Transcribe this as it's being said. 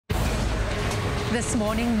This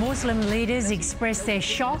morning, Muslim leaders expressed their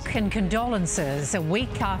shock and condolences a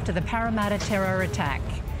week after the Parramatta terror attack.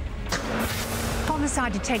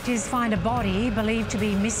 Homicide detectives find a body believed to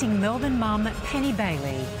be missing Melbourne mum Penny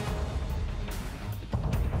Bailey.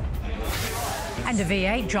 And a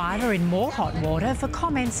V8 driver in more hot water for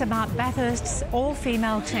comments about Bathurst's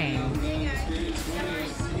all-female team.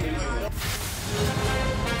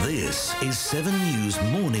 This is 7 News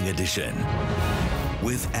Morning Edition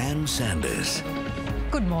with Ann Sanders.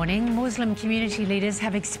 Good morning. Muslim community leaders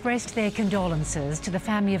have expressed their condolences to the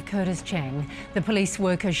family of Curtis Cheng, the police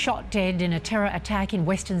worker shot dead in a terror attack in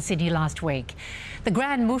Western Sydney last week. The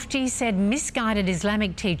Grand Mufti said misguided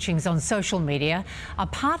Islamic teachings on social media are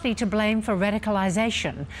partly to blame for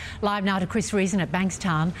radicalisation. Live now to Chris Reason at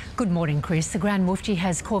Bankstown. Good morning, Chris. The Grand Mufti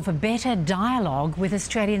has called for better dialogue with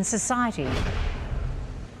Australian society.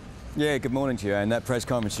 Yeah, good morning to you. And that press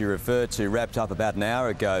conference you referred to wrapped up about an hour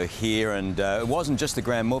ago here, and it wasn't just the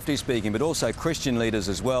Grand Mufti speaking, but also Christian leaders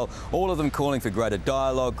as well, all of them calling for greater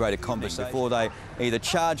dialogue, greater conversation before they either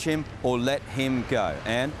charge him or let him go.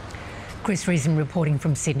 Anne? Chris Reason reporting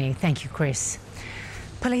from Sydney. Thank you, Chris.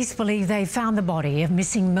 Police believe they found the body of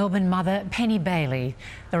missing Melbourne mother Penny Bailey.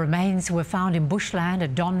 The remains were found in bushland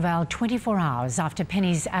at Donvale 24 hours after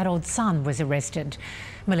Penny's adult son was arrested.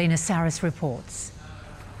 Melina Saris reports.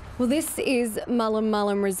 Well, this is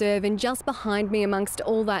Mullum Reserve, and just behind me amongst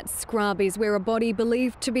all that scrub is where a body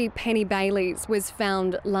believed to be Penny Bailey's was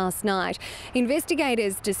found last night.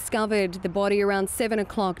 Investigators discovered the body around 7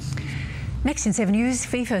 o'clock. Next in 7 News,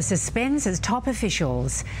 FIFA suspends its top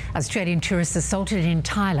officials. Australian tourists assaulted in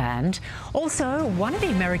Thailand. Also, one of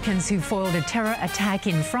the Americans who foiled a terror attack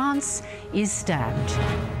in France is stabbed.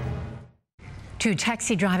 2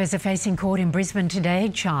 taxi drivers are facing court in Brisbane today,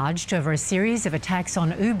 charged over a series of attacks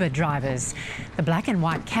on Uber drivers. The black and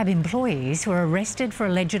white cab employees were arrested for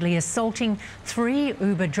allegedly assaulting 3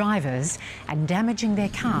 Uber drivers and damaging their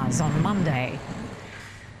cars on Monday.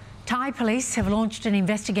 Thai police have launched an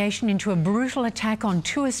investigation into a brutal attack on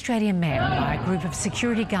 2 Australian men by a group of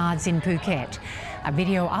security guards in Phuket. A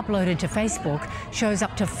video uploaded to Facebook shows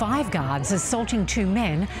up to 5 guards assaulting 2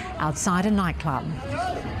 men outside a nightclub.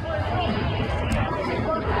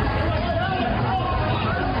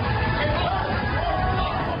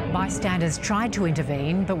 Bystanders tried to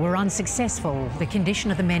intervene but were unsuccessful. The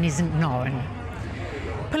condition of the men isn't known.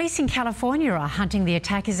 Police in California are hunting the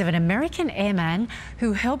attackers of an American airman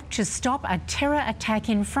who helped to stop a terror attack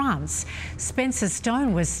in France. Spencer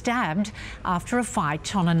Stone was stabbed after a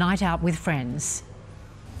fight on a night out with friends.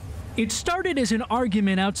 It started as an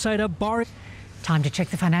argument outside a bar. Time to check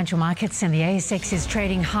the financial markets, and the ASX is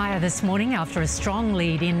trading higher this morning after a strong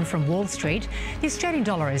lead in from Wall Street. The Australian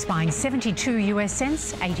dollar is buying 72 US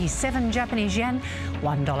cents, 87 Japanese yen,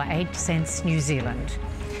 $1.08 New Zealand.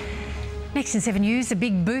 Next in 7 News, a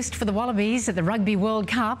big boost for the Wallabies at the Rugby World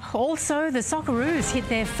Cup. Also, the Socceroos hit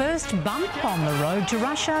their first bump on the road to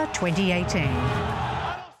Russia 2018.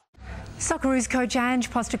 Socceroos coach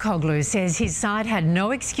Ange Postecoglou says his side had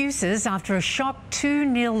no excuses after a shock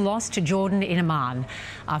 2-0 loss to Jordan in Amman.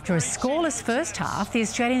 After a scoreless first half, the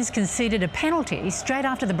Australians conceded a penalty straight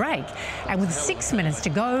after the break, and with 6 minutes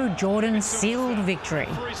to go, Jordan sealed victory.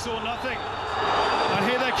 Saw nothing. And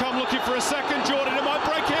here they come looking for a second. Jordan, it might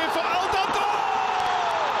break here for Auden.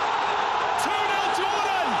 2-0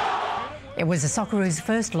 Jordan! It was the Socceroos'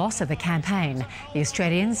 first loss of the campaign. The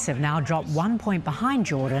Australians have now dropped 1 point behind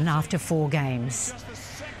Jordan after 4 games.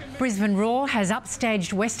 Brisbane Roar has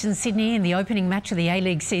upstaged Western Sydney in the opening match of the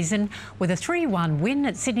A-League season with a 3-1 win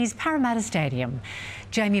at Sydney's Parramatta Stadium.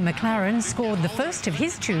 Jamie McLaren scored the first of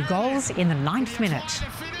his 2 goals in the 9th minute.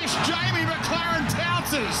 Jamie McLaren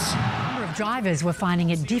pounces. Drivers were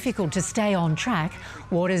finding it difficult to stay on track.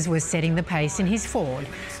 Waters was setting the pace in his Ford.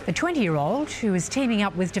 The 20-year-old, who is teaming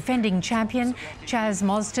up with defending champion Chaz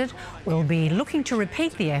Mostert, will be looking to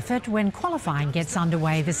repeat the effort when qualifying gets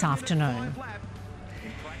underway this afternoon.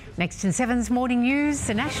 Next in 7's Morning News,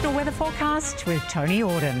 the national weather forecast with Tony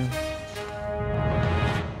Auden.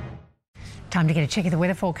 Time to get a check of the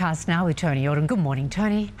weather forecast now with Tony Auden. Good morning,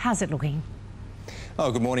 Tony. How's it looking? Oh,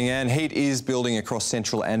 good morning, Anne. Heat is building across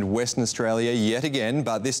central and western Australia yet again,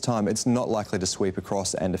 but this time it's not likely to sweep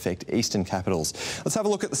across and affect eastern capitals. Let's have a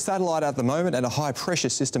look at the satellite at the moment, and a high pressure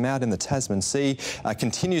system out in the Tasman Sea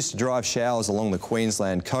continues to drive showers along the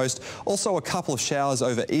Queensland coast. Also a couple of showers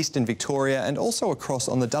over eastern Victoria and also across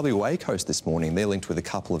on the WA coast this morning. They're linked with a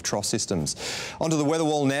couple of trough systems. Onto the weather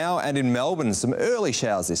wall now, and in Melbourne, some early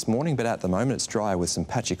showers this morning, but at the moment it's dry with some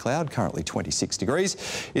patchy cloud, currently 26 degrees.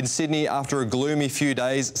 In Sydney, after a gloomy few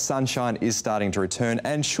days, sunshine is starting to return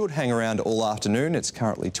and should hang around all afternoon. It's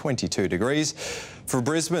currently 22 degrees. For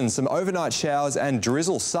Brisbane, some overnight showers and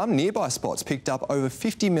drizzle. Some nearby spots picked up over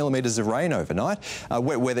 50 millimetres of rain overnight.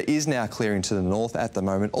 Wet weather is now clearing to the north at the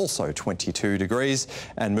moment, also 22 degrees.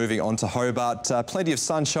 And moving on to Hobart, plenty of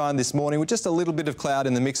sunshine this morning with just a little bit of cloud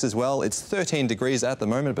in the mix as well. It's 13 degrees at the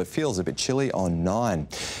moment, but feels a bit chilly on 9.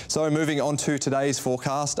 So moving on to today's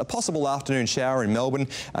forecast, a possible afternoon shower in Melbourne.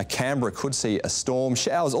 Canberra could see a storm.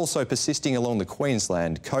 Showers also persisting along the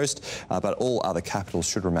Queensland coast, but all other capitals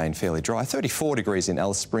should remain fairly dry. 34 degrees in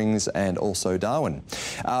Alice Springs and also Darwin.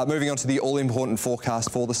 Moving on to the all-important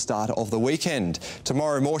forecast for the start of the weekend.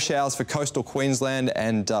 Tomorrow, more showers for coastal Queensland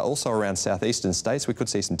and also around southeastern states. We could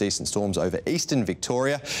see some decent storms over eastern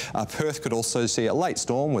Victoria. Perth could also see a late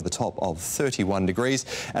storm with a top of 31 degrees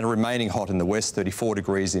and remaining hot in the west, 34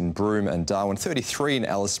 degrees in Broome and Darwin, 33 in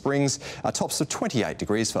Alice Springs, tops of 28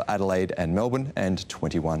 degrees for Adelaide and Melbourne and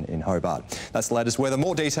 21 in Hobart. That's the latest weather.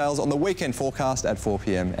 More details on the weekend forecast at 4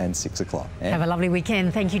 p.m. and 6 o'clock. Have a lovely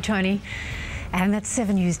weekend. Thank you, Tony. And that's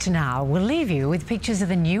 7 News to now. We'll leave you with pictures of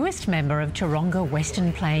the newest member of Taronga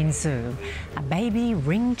Western Plains Zoo, a baby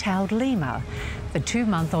ring-tailed lemur. The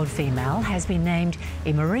 2-month-old female has been named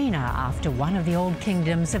Imarina after one of the old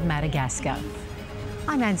kingdoms of Madagascar.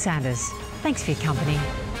 I'm Ann Sanders. Thanks for your company.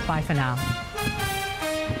 Bye for now.